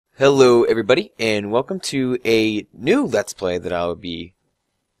Hello everybody, and welcome to a new Let's Play that I'll be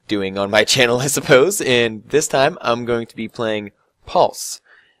doing on my channel, I suppose. And this time I'm going to be playing Pulse.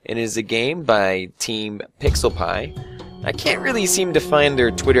 It is a game by Team Pixel Pie. I can't really seem to find their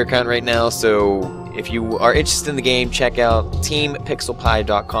Twitter account right now, so if you are interested in the game, check out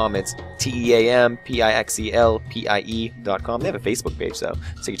teampixelpie.com. It's teampixelpie.com. They have a Facebook page, so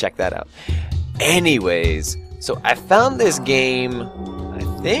you can check that out. Anyways, so I found this game,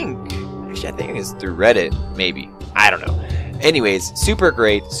 I think it's through Reddit, maybe. I don't know. Anyways, super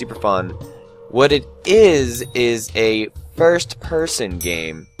great, super fun. What it is a first-person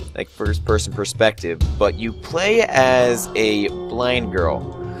game, like first-person perspective, but you play as a blind girl.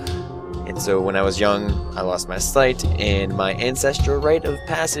 And so when I was young, I lost my sight, and my ancestral rite of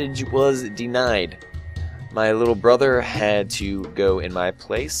passage was denied. My little brother had to go in my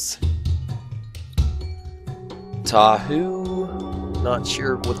place. Tahu, not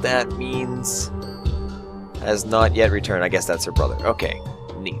sure what that means, has not yet returned. I guess that's her brother. Okay,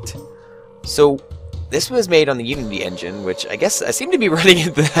 neat. So this was made on the Unity engine, which I guess I seem to be running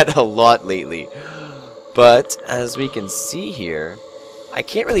into that a lot lately. But as we can see here, I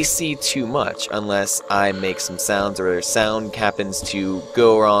can't really see too much unless I make some sounds or sound happens to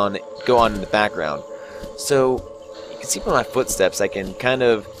go on in the background. So you can see by my footsteps I can kind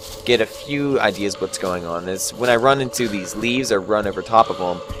of get a few ideas what's going on. Is when I run into these leaves or run over top of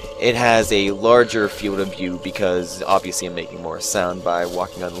them, it has a larger field of view because obviously I'm making more sound by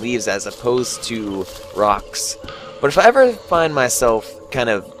walking on leaves as opposed to rocks. But if I ever find myself kind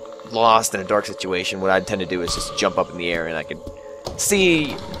of lost in a dark situation, what I tend to do is just jump up in the air and I can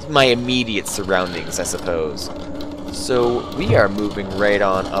see my immediate surroundings, I suppose. So we are moving right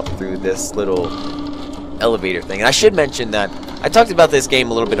on up through this little elevator thing. And I should mention that I talked about this game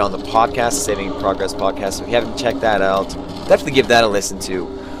a little bit on the podcast, Saving Progress podcast, so if you haven't checked that out, definitely give that a listen to.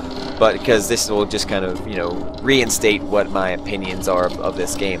 But because this will just kind of, reinstate what my opinions are of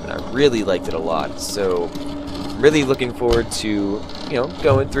this game, and I really liked it a lot. So I'm really looking forward to,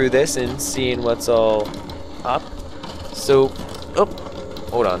 going through this and seeing what's all up. So, oh,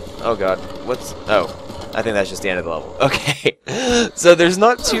 hold on. Oh god, I think that's just the end of the level. Okay, so there's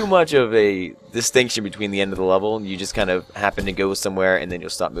not too much of a distinction between the end of the level, and you just kind of happen to go somewhere and then you'll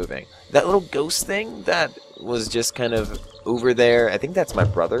stop moving. That little ghost thing that was just kind of over there, I think that's my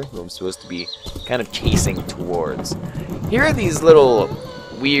brother, who I'm supposed to be kind of chasing towards. Here are these little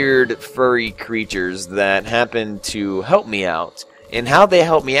weird furry creatures that happen to help me out, and how they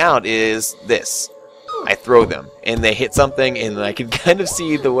help me out is this. I throw them, and they hit something, and I can kind of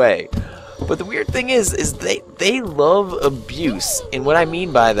see the way. But the weird thing is they love abuse, and what I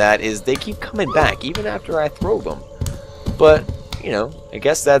mean by that is they keep coming back even after I throw them. But I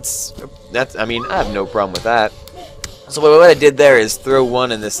guess that's I mean, I have no problem with that. So what I did there is throw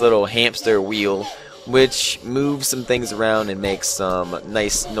one in this little hamster wheel, which moves some things around and makes some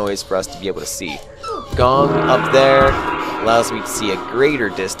nice noise for us to be able to see. Gong up there allows me to see a greater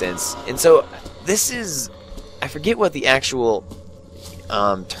distance, and so this is, I forget what the actual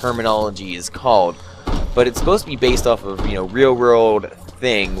terminology is called, but it's supposed to be based off of real world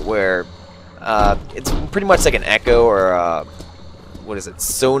thing where it's pretty much like an echo or what is it,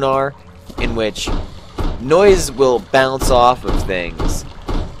 sonar, in which noise will bounce off of things,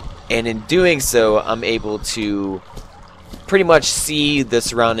 and in doing so I'm able to pretty much see the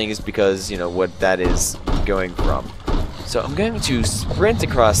surroundings because what that is going from. So I'm going to sprint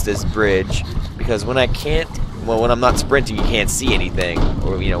across this bridge because when I'm not sprinting, you can't see anything,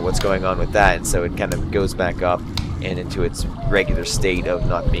 or what's going on with that, and so it kind of goes back up and into its regular state of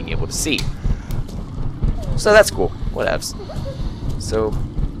not being able to see. So that's cool. Whatevs. So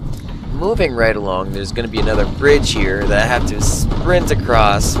moving right along, there's going to be another bridge here that I have to sprint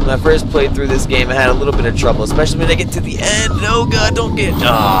across. When I first played through this game, I had a little bit of trouble, especially when I get to the end. Oh god, don't get...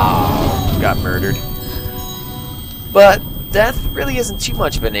 Oh, got murdered. But death really isn't too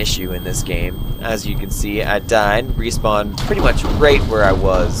much of an issue in this game. As you can see, I died, respawned pretty much right where I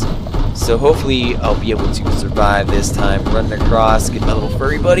was. So hopefully I'll be able to survive this time, running across, get my little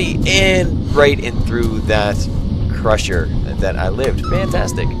furry buddy, and right in through that crusher that I lived.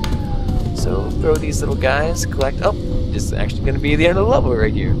 Fantastic. So throw these little guys, collect... Oh, this is actually going to be the end of the level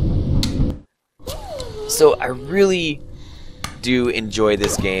right here. So I really do enjoy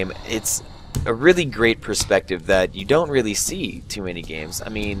this game. It's a really great perspective that you don't really see too many games. I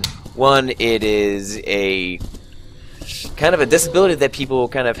mean, one, it is a kind of a disability that people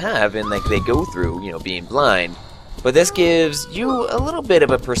kind of have and like they go through, being blind. But this gives you a little bit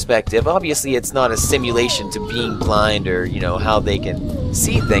of a perspective. Obviously, it's not a simulation to being blind or, how they can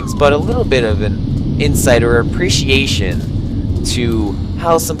see things, but a little bit of an insight or appreciation to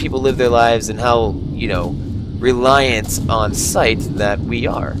how some people live their lives and how, you know, reliant on sight that we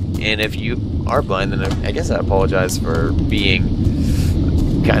are. And if you are blind, then I guess I apologize for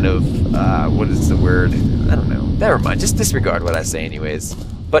being kind of, what is the word? I don't know. Never mind. Just disregard what I say anyways.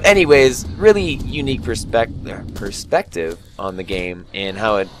 But anyways, really unique perspective on the game and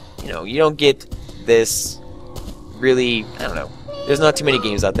how it, you know, you don't get this really, I don't know. There's not too many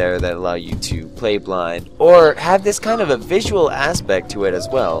games out there that allow you to play blind or have this kind of a visual aspect to it as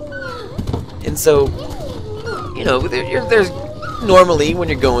well. And so, you know, there's normally when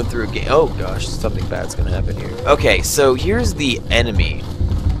you're going through a game. Oh gosh, something bad's gonna happen here. Okay, so here's the enemy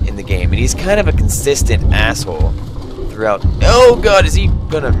in the game, and he's kind of a consistent asshole throughout. Oh god, is he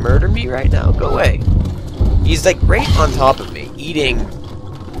gonna murder me right now? Go away. He's like right on top of me, eating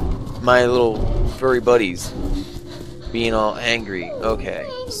my little furry buddies, being all angry. Okay,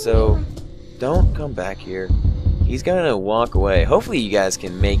 so don't come back here. He's gonna walk away. Hopefully you guys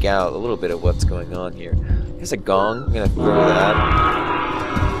can make out a little bit of what's going on here. There's a gong. I'm gonna throw that.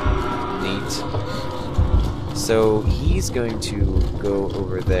 Neat. So he's going to go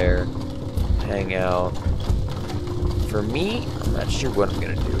over there, hang out. For me, I'm not sure what I'm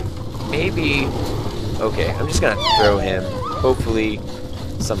gonna do. Maybe. Okay, I'm just gonna throw him. Hopefully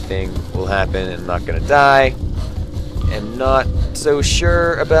something will happen and I'm not gonna die. I'm not so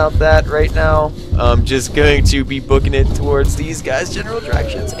sure about that right now. I'm just going to be booking it towards these guys' general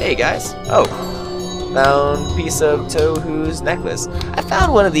directions. Hey guys. Oh. Found a piece of Tohu's necklace. I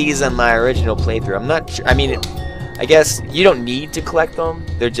found one of these on my original playthrough. I'm not sure. I mean, I guess you don't need to collect them.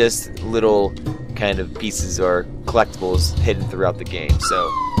 They're just little kind of pieces or collectibles hidden throughout the game. So,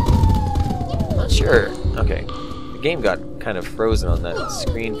 I'm not sure. Okay. The game got kind of frozen on that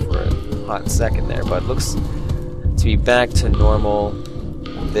screen for a hot second there, but it looks to be back to normal.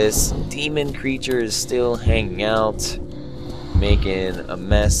 This demon creature is still hanging out, making a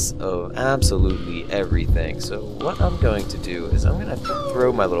mess of absolutely everything. So what I'm going to do is I'm going to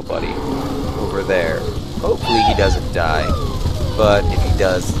throw my little buddy over there. Hopefully he doesn't die, but if he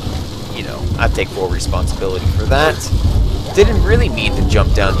does, you know, I take full responsibility for that. Didn't really mean to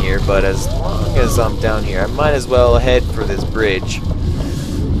jump down here, but as long as I'm down here, I might as well head for this bridge.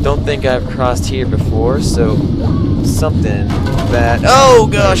 Don't think I've crossed here before, so something that... Oh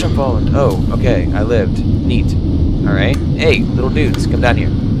gosh, I'm falling. Oh, okay, I lived. Neat. Alright. Hey, little dudes, come down here.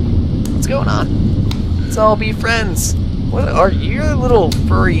 What's going on? Let's all be friends. What are your little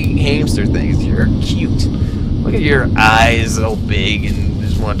furry hamster things? You're cute. Look at your eyes all big and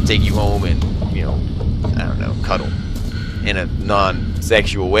just want to take you home and, you know, I don't know, cuddle. In a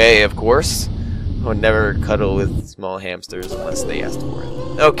non-sexual way, of course. I would never cuddle with small hamsters unless they asked for it.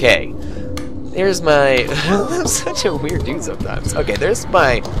 Okay. There's my... I'm such a weird dude sometimes. Okay, there's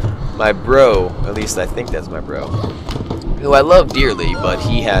my bro. At least I think that's my bro. Who I love dearly, but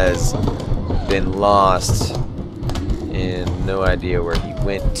he has been lost and no idea where he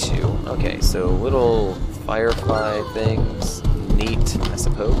went to. Okay, so little firefly things. Neat, I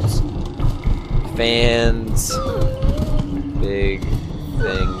suppose. Fans. Big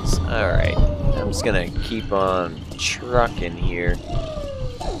things. Alright. I'm just gonna keep on trucking here.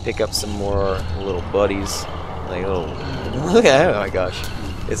 Pick up some more little buddies. Like little... Look at it. Oh my gosh.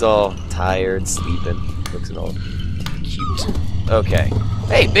 It's all tired, sleeping. Looks all cute. Okay.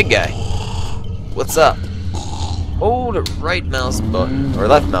 Hey, big guy. What's up? Hold the right mouse button, or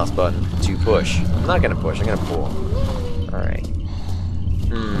left mouse button, to push. I'm not gonna push, I'm gonna pull. Alright.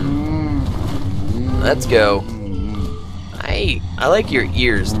 Let's go. I like your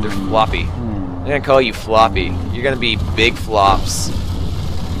ears. They're floppy. I'm gonna call you Floppy. You're gonna be big flops.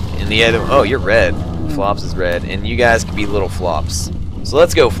 And the other... Oh, you're red. Flops is red. And you guys can be little flops. So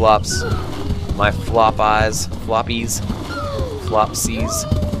let's go, flops. My flop eyes. Floppies. Flopsies.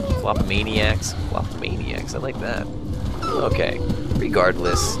 Flopmaniacs. Flopmaniacs. I like that. Okay.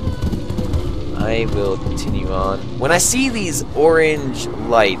 Regardless, I will continue on. When I see these orange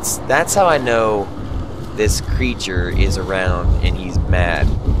lights, that's how I know this creature is around and he's mad.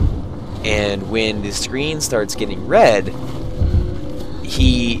 And when the screen starts getting red,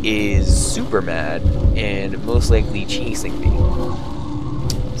 he is super mad and most likely chasing me.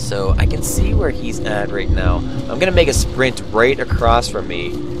 So I can see where he's at right now. I'm gonna make a sprint right across from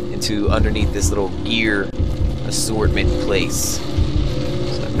me into underneath this little gear assortment place.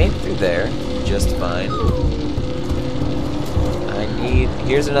 So I made it through there just fine.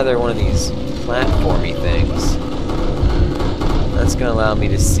 Here's another one of these platformy things. That's gonna allow me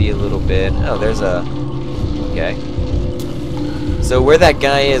to see a little bit. Oh, there's a... Okay. So where that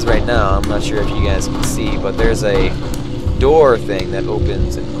guy is right now, I'm not sure if you guys can see, but there's a door thing that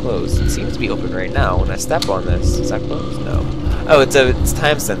opens and closes. It seems to be open right now when I step on this. Is that closed? No. Oh, it's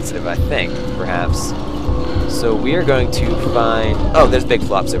time sensitive, I think, perhaps. So we are going to find... Oh, there's Big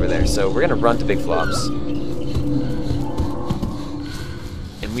Flops over there. So we're going to run to Big Flops.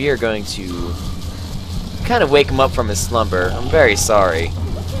 And we are going to kind of wake him up from his slumber. I'm very sorry,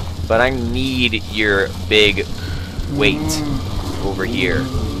 but I need your big weight over here.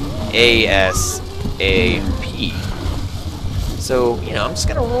 ASAP. So, you know, I'm just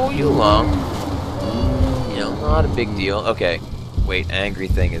going to roll you along. You know, not a big deal. Okay. Wait, angry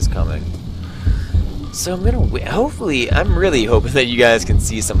thing is coming. So I'm gonna hopefully, I'm really hoping that you guys can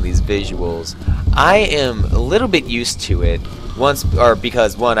see some of these visuals. I am a little bit used to it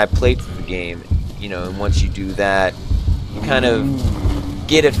because one, I played through the game, you know, and once you do that, you kind of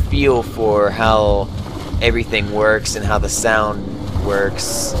get a feel for how everything works and how the sound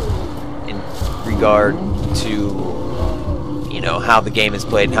works in regard to, you know, how the game is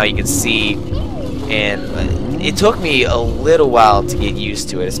played and how you can see. And it took me a little while to get used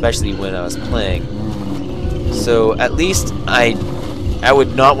to it, especially when I was playing. So at least I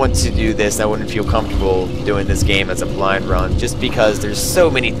would not want to do this. I wouldn't feel comfortable doing this game as a blind run, just because there's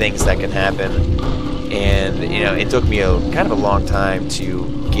so many things that can happen. And you know, it took me kind of a long time to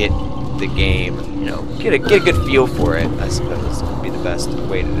get the game, you know, get a good feel for it, I suppose would be the best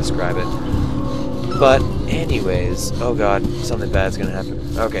way to describe it. But anyways, oh god, something bad's gonna happen.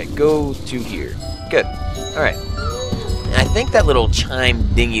 Okay, go to here. Good. Alright. And I think that little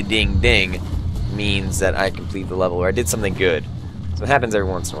chime dingy ding ding means that I complete the level, or I did something good. So it happens every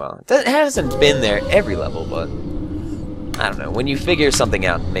once in a while. It hasn't been there every level, but I don't know. When you figure something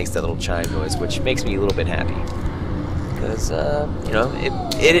out, it makes that little chime noise, which makes me a little bit happy. Because, you know,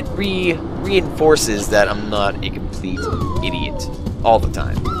 it reinforces that I'm not a complete idiot all the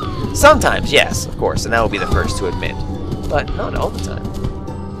time. Sometimes, yes, of course, and I will be the first to admit. But not all the time.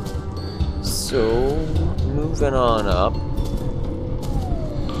 So, moving on up.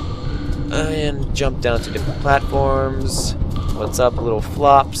 And jump down to different platforms. What's up, little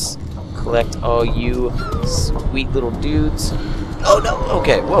flops? Collect all you sweet little dudes. Oh no!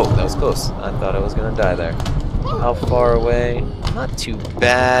 Okay, whoa, that was close. I thought I was gonna die there. How far away? Not too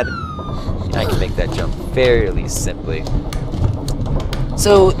bad. I can make that jump fairly simply.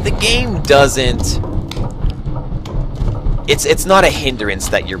 So the game doesn't... It's not a hindrance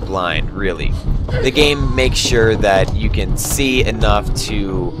that you're blind, really. The game makes sure that you can see enough to,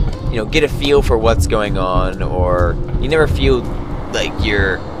 you know, get a feel for what's going on, or you never feel like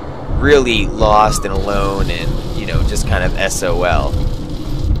you're really lost and alone and, you know, just kind of SOL,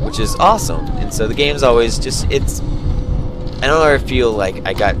 which is awesome. And so the game's always just, I don't ever feel like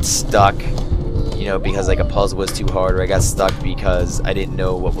I got stuck, you know, because like a puzzle was too hard, or I got stuck because I didn't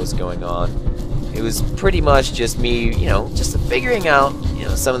know what was going on. It was pretty much just me, you know, just figuring out, you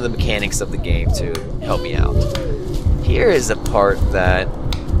know, some of the mechanics of the game to help me out. Here is a part that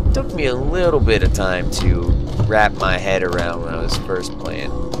took me a little bit of time to wrap my head around when I was first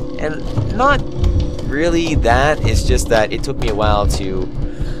playing. And not really that, it's just that it took me a while to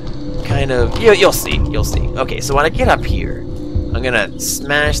kind of, you'll see. Okay, so when I get up here, I'm gonna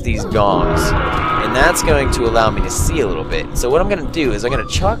smash these gongs, and that's going to allow me to see a little bit. So what I'm gonna do is I'm gonna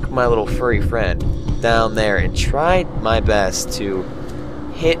chuck my little furry friend down there and try my best to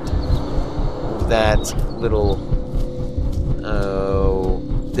hit that little,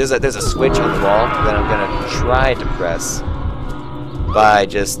 there's a switch on the wall that I'm gonna try to press by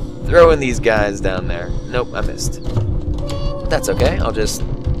just throwing these guys down there. Nope, I missed. That's okay, I'll just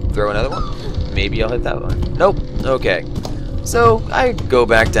throw another one. Maybe I'll hit that one. Nope, okay. So I go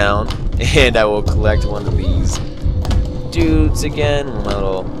back down and I will collect one of these dudes again, my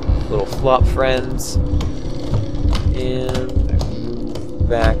little flop friends, and move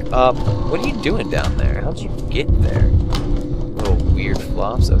back up. What are you doing down there? How'd you get there? Little weird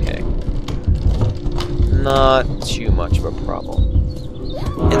flops. Okay, not too much of a problem.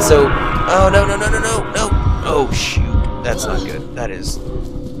 And so, oh no! Oh shoot, that's not good. That is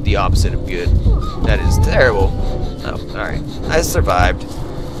the opposite of good. That is terrible. Oh, alright. I survived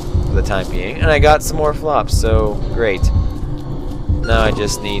for the time being, and I got some more flops, so great. Now I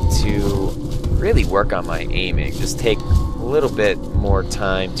just need to really work on my aiming. Just take a little bit more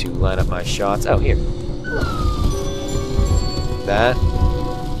time to line up my shots. Oh, here. That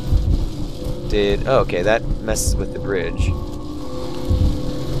did... Oh, okay, that messes with the bridge.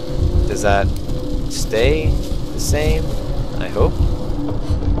 Does that stay the same? I hope.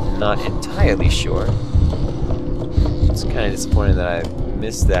 Not entirely sure. It's kind of disappointing that I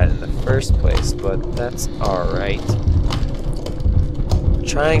missed that in the first place, but that's alright.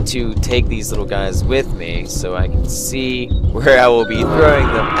 Trying to take these little guys with me so I can see where I will be throwing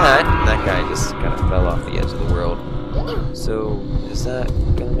them at. That guy just kind of fell off the edge of the world. So, is that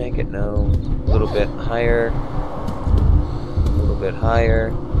gonna make it? No. A little bit higher. A little bit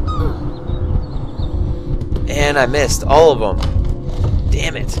higher. And I missed all of them.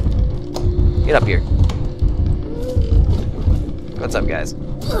 Damn it. Get up here. What's up, guys?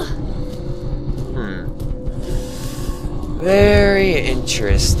 Very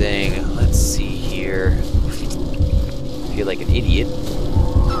interesting. Let's see here. I feel like an idiot.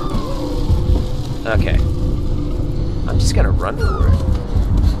 Okay. I'm just gonna run for it.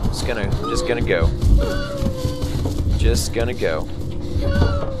 Just gonna go. Just gonna go.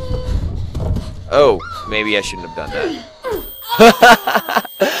 Oh, maybe I shouldn't have done that.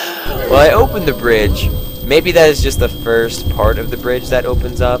 Well, I opened the bridge. Maybe that is just the first part of the bridge that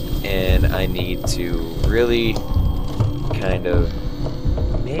opens up, and I need to really kind of...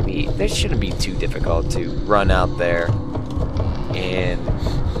 Maybe this shouldn't be too difficult to run out there and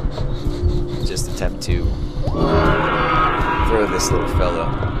just attempt to throw this little fellow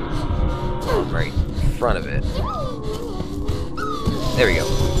right in front of it. There we go.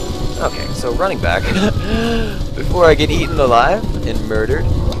 Okay, so running back before I get eaten alive and murdered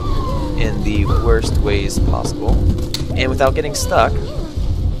in the worst ways possible, and without getting stuck.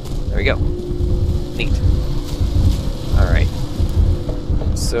 There we go. Neat. Alright.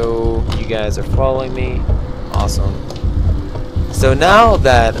 So, you guys are following me. Awesome. So now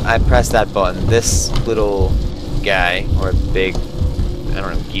that I press that button, this little guy, or big, I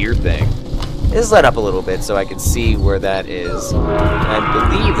don't know, gear thing, is lit up a little bit so I can see where that is. And I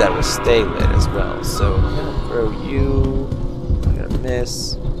believe that will stay lit as well. So I'm gonna throw you. I'm gonna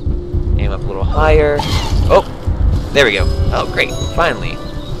miss. Aim up a little higher. Oh! There we go. Oh, great. Finally.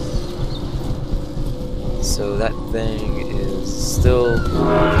 So that thing is still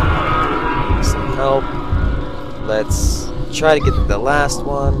needing some help. Let's try to get to the last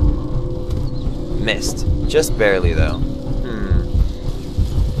one. Missed. Just barely, though.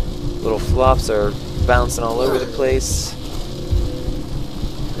 Little flops are bouncing all over the place.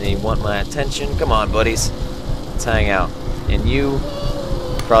 They want my attention. Come on, buddies. Let's hang out. And you,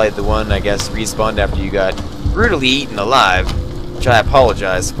 probably the one, I guess, respawned after you got brutally eaten alive, which I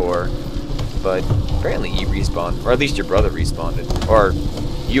apologize for. But apparently you respawned, or at least your brother respawned. Or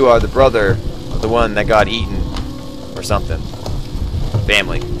you are the brother of the one that got eaten, or something.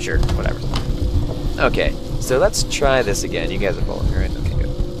 Family, sure, whatever. Okay, so let's try this again. You guys are following me, right? Okay, good.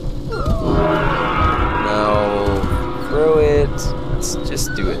 No, throw it. Let's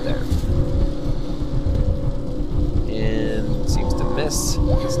just do it there. And seems to miss.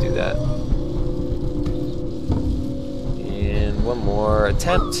 Let's do that. And one more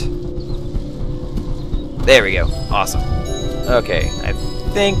attempt. There we go. Awesome. Okay, I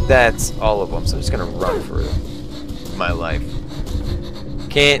think that's all of them, so I'm just gonna run for my life.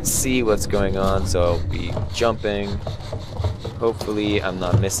 Can't see what's going on, so I'll be jumping. Hopefully I'm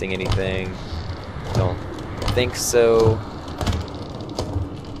not missing anything. Don't think so.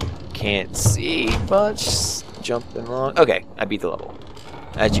 Can't see much. Jumping along. Okay, I beat the level.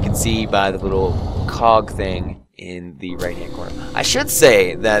 As you can see by the little cog thing in the right hand corner. I should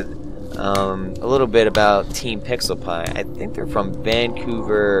say that a little bit about Team Pixel Pie. I think they're from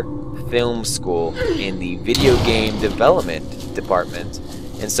Vancouver Film School in the video game development department.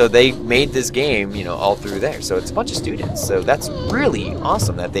 And so they made this game, you know, all through there. So it's a bunch of students. So that's really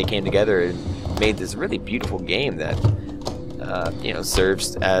awesome that they came together and made this really beautiful game that, you know,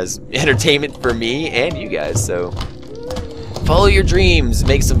 serves as entertainment for me and you guys. So follow your dreams,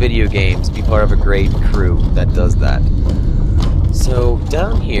 make some video games, be part of a great crew that does that. So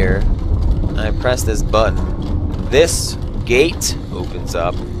down here, I press this button. This gate opens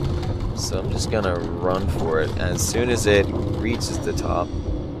up. So I'm just gonna run for it as soon as it reaches the top.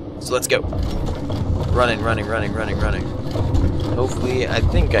 So let's go. Running, running, running, running, running. Hopefully, I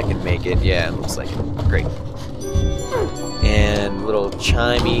think I can make it. Yeah, it looks like it. Great. And little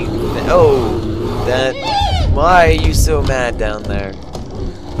chimey. Oh, that. Why are you so mad down there?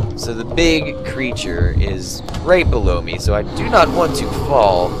 So the big creature is right below me, so I do not want to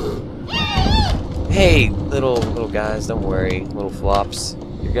fall. Hey, little guys, don't worry, little flops.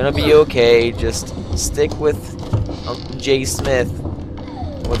 You're gonna be okay. Just stick with Uncle JSmith.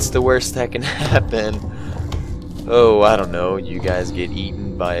 What's the worst that can happen? Oh, I don't know. You guys get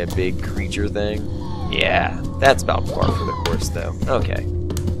eaten by a big creature thing? Yeah, that's about par for the course, though. Okay.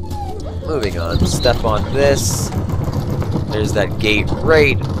 Moving on. Step on this. There's that gate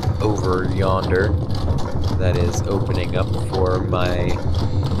right over yonder that is opening up for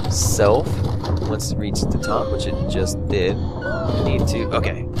myself. Once it reaches the top, which it just did. I need to...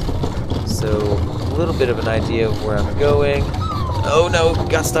 Okay. So, a little bit of an idea of where I'm going. Oh no,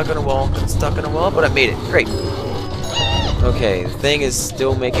 got stuck on a wall, but I made it. Great. Okay, the thing is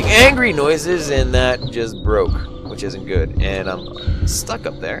still making angry noises, and that just broke, which isn't good. And I'm stuck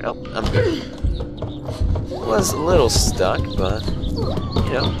up there. Oh, I'm good. Was a little stuck, but,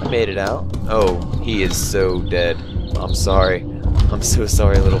 you know, I made it out. Oh, he is so dead. I'm sorry. I'm so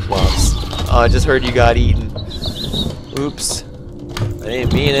sorry, little flops. Oh, I just heard you got eaten. Oops. I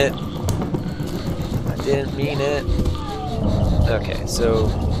didn't mean it. I didn't mean it. Okay, so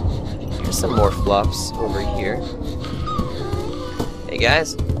here's some more flops over here. Hey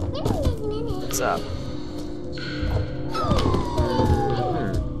guys. What's up?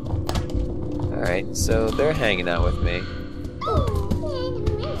 Alright, so they're hanging out with me.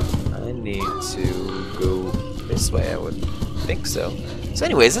 I need to go this way, I would think so. So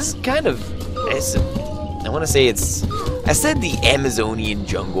anyways, this is kind of... I want to say it's... I said the Amazonian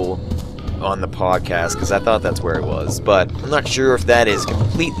jungle on the podcast because I thought that's where it was, but I'm not sure if that is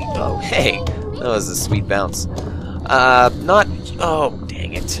completely... Oh, hey! That was a sweet bounce. Not... Oh,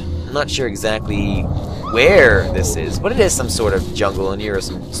 dang it. I'm not sure exactly where this is, but it is some sort of jungle, and you're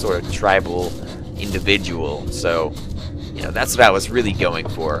some sort of tribal individual, so, you know, that's what I was really going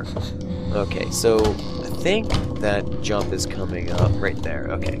for. Okay, so I think that jump is coming up right there.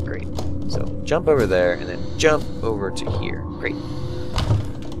 Okay, great. So jump over there, and then jump over to here. Great.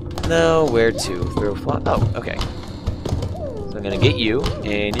 Now, where to throw flop? Oh, okay. So I'm gonna get you,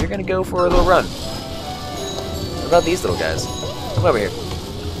 and you're gonna go for a little run. What about these little guys? Come over here.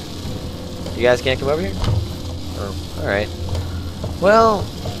 You guys can't come over here? Oh, alright. Well,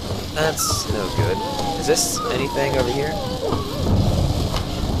 that's no good. Is this anything over here?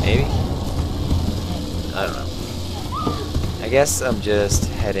 Maybe? I don't know. I guess I'm just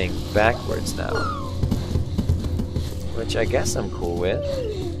heading backwards now. Which I guess I'm cool with.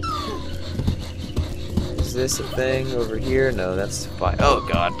 Is this a thing over here? No, that's fine. Oh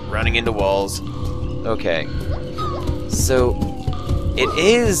god, running into walls. Okay. So, it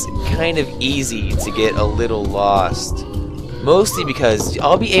is kind of easy to get a little lost. Mostly because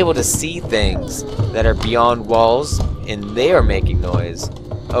I'll be able to see things that are beyond walls, and they are making noise.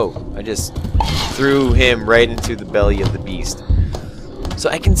 Oh, I just threw him right into the belly of the beast. So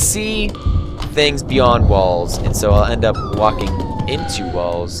I can see things beyond walls, and so I'll end up walking into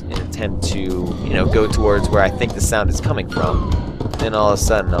walls and attempt to, you know, go towards where I think the sound is coming from. Then all of a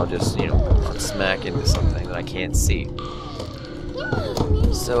sudden I'll just, you know, I'll smack into something that I can't see.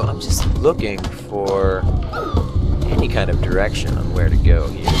 So I'm just looking for any kind of direction on where to go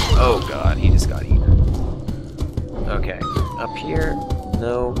here. Oh god, he just got eaten. Okay, up here,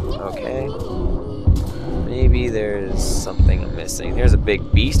 no, okay. Maybe there's something I'm missing. There's a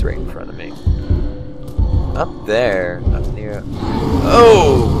big beast right in front of me. Up there, up near...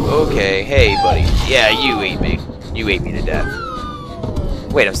 Oh, okay, hey buddy. Yeah, you ate me. You ate me to death.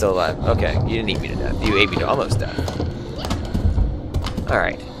 Wait, I'm still alive. Okay, you didn't eat me to death. You ate me to almost death.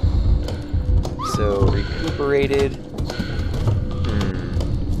 Alright. So, recuperated.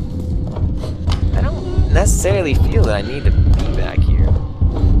 I don't necessarily feel that I need to be back here.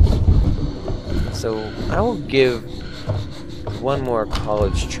 So, I will give one more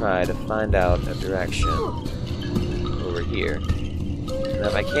college try to find out a direction over here. And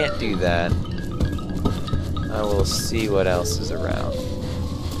if I can't do that, I will see what else is around.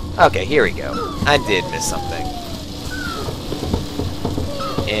 Okay, here we go. I did miss something.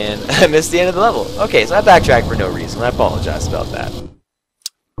 And I missed the end of the level. Okay, so I backtracked for no reason. I apologize about that.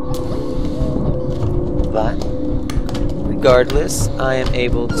 But, regardless, I am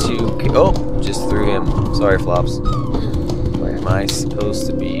able to... Oh, just threw him. Sorry, Flops. Where am I supposed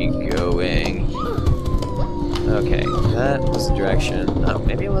to be going? Okay, that was the direction. Oh,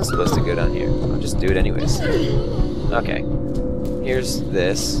 maybe I was supposed to go down here. I'll just do it anyways. Okay. Here's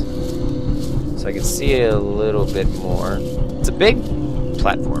this. So I can see it a little bit more. It's a big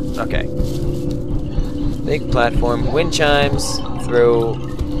platform. Okay. Big platform. Wind chimes. Throw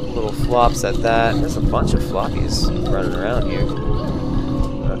little flops at that. There's a bunch of floppies running around here.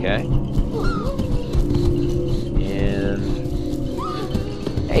 Okay. And...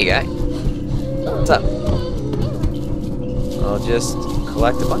 Hey, guy. What's up? I'll just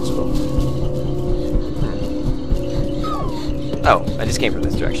collect a bunch of them. Oh, I just came from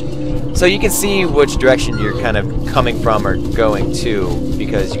this direction. So you can see which direction you're kind of coming from or going to,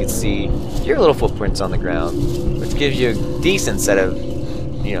 because you can see your little footprints on the ground, which gives you a decent set of,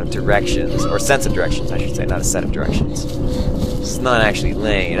 you know, directions, or sense of directions, I should say, not a set of directions. It's not actually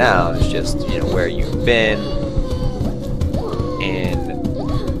laying it out, it's just, you know, where you've been,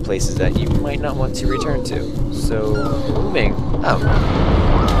 and places that you might not want to return to. So, moving. Oh.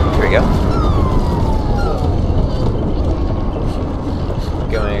 Here we go.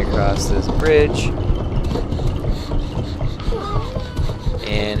 Going across this bridge.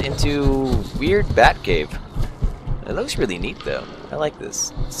 and into weird bat cave. It looks really neat though. I like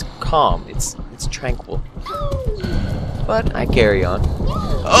this. It's calm. It's tranquil. But I carry on.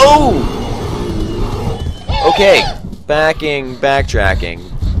 Oh! Okay. Backtracking.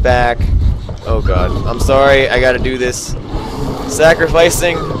 Back. Oh god. I'm sorry. I gotta do this.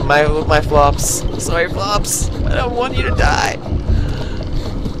 Sacrificing my flops. Sorry, flops. I don't want you to die.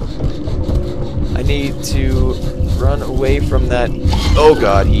 I need to run away from that. Oh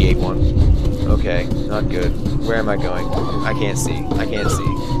god, he ate one. Okay, not good. Where am I going? I can't see. I can't see.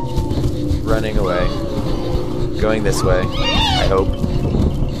 Running away. Going this way, I hope.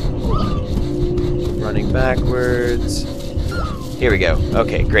 Running backwards. Here we go.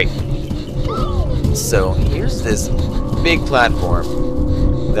 Okay, great. So, here's this big platform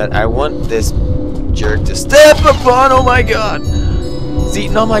that I want this jerk to step upon. Oh my god! He's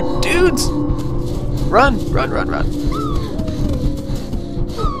eating all my dudes! Run! Run, run, run.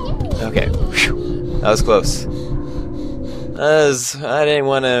 Okay. Whew. That was close. I didn't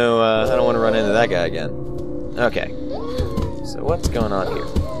want to, I don't want to run into that guy again. Okay. So what's going on here?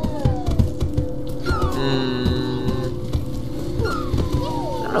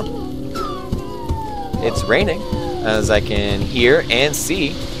 I don't know. It's raining, as I can hear and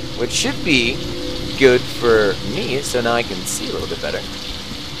see, which should be good for me, so now I can see a little bit better.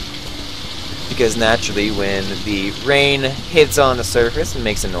 Because naturally, when the rain hits on the surface, it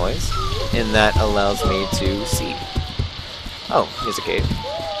makes a noise, and that allows me to see. Oh, here's a cave.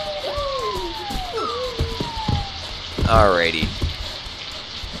 Alrighty.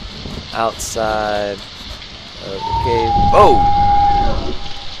 Outside of the cave. Oh!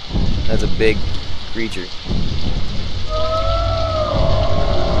 That's a big creature.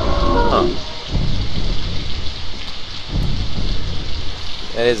 Huh.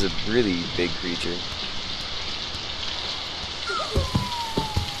 That is a really big creature.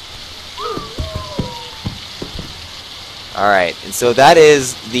 Alright, and so that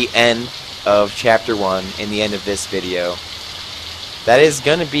is the end of Chapter 1 and the end of this video. That is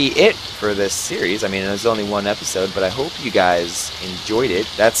gonna be it for this series. I mean, there's only one episode, but I hope you guys enjoyed it.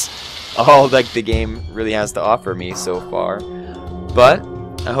 That's all like the game really has to offer me so far. But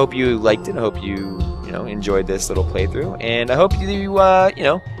I hope you liked it. I hope you enjoyed this little playthrough, and I hope you I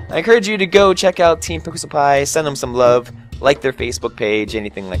encourage you to go check out Team Pixel Pie, send them some love, like their Facebook page,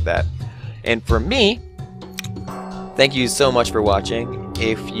 anything like that. And for me, thank you so much for watching.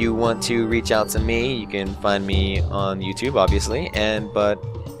 If you want to reach out to me, you can find me on YouTube, obviously. But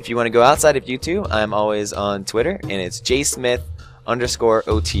if you want to go outside of YouTube, I'm always on Twitter, and it's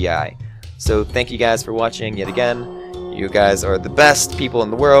JSmith_OTI. So thank you guys for watching yet again. You guys are the best people in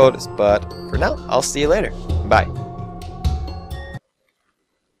the world, but for now, I'll see you later. Bye.